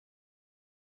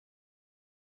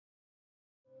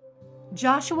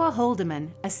Joshua Holdeman,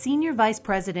 a senior vice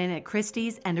president at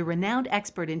Christies and a renowned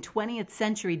expert in 20th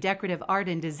century decorative art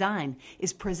and design,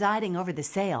 is presiding over the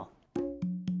sale.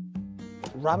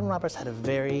 Robin Roberts had a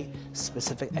very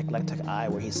specific eclectic eye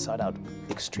where he sought out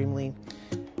extremely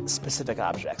specific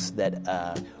objects that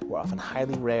were often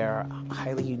highly rare,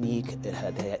 highly unique.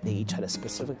 They each had a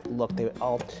specific look. They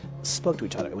all spoke to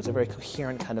each other. It was a very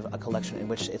coherent kind of a collection in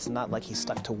which it's not like he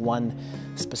stuck to one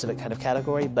specific kind of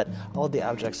category, but all of the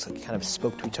objects kind of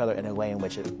spoke to each other in a way in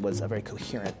which it was a very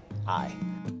coherent eye.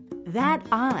 That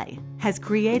eye has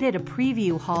created a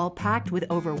preview hall packed with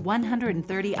over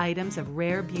 130 items of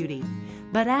rare beauty.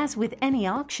 But as with any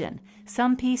auction,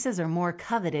 some pieces are more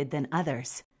coveted than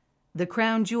others. The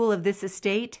crown jewel of this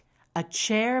estate, a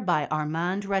chair by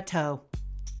Armand Rateau.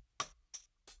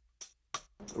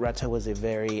 Rateau was a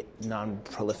very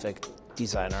non-prolific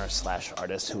designer /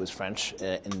 artist who was French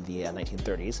in the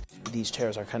 1930s. These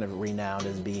chairs are kind of renowned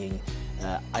as being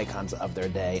icons of their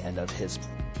day and of his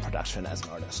production as an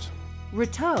artist.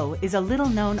 Rateau is a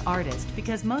little-known artist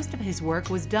because most of his work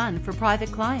was done for private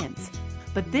clients.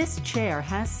 But this chair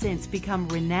has since become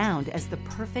renowned as the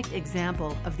perfect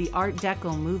example of the Art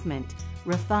Deco movement,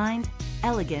 refined,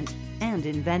 elegant, and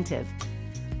inventive.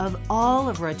 Of all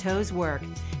of Rateau's work,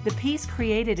 the piece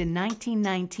created in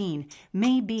 1919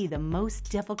 may be the most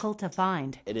difficult to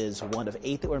find. It is one of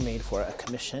 8 that were made for a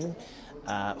commission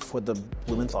for the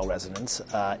Blumenthal residence.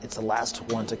 It's the last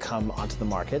one to come onto the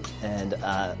market, and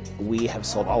we have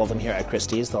sold all of them here at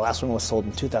Christie's. The last one was sold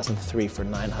in 2003 for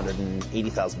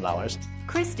 $980,000.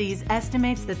 Christie's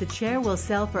estimates that the chair will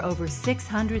sell for over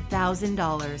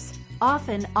 $600,000.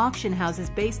 Often, auction houses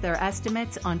base their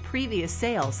estimates on previous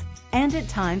sales, and at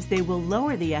times they will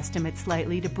lower the estimate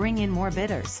slightly to bring in more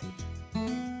bidders.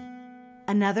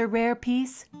 Another rare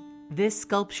piece? This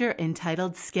sculpture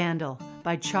entitled Scandal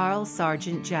by Charles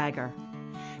Sargent Jagger.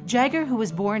 Jagger, who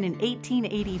was born in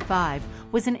 1885,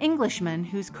 was an Englishman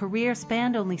whose career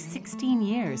spanned only 16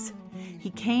 years.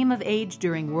 He came of age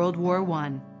during World War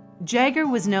I. Jagger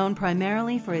was known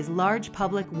primarily for his large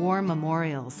public war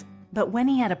memorials, but when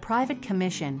he had a private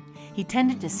commission, he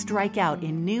tended to strike out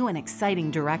in new and exciting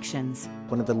directions.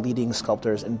 One of the leading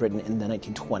sculptors in Britain in the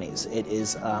 1920s. It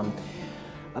is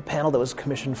a panel that was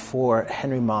commissioned for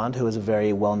Henry Mond, who was a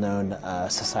very well-known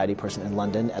society person in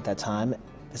London at that time.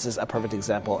 This is a perfect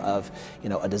example of,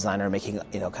 a designer making,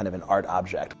 kind of an art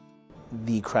object.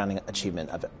 The crowning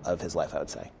achievement of his life, I would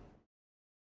say.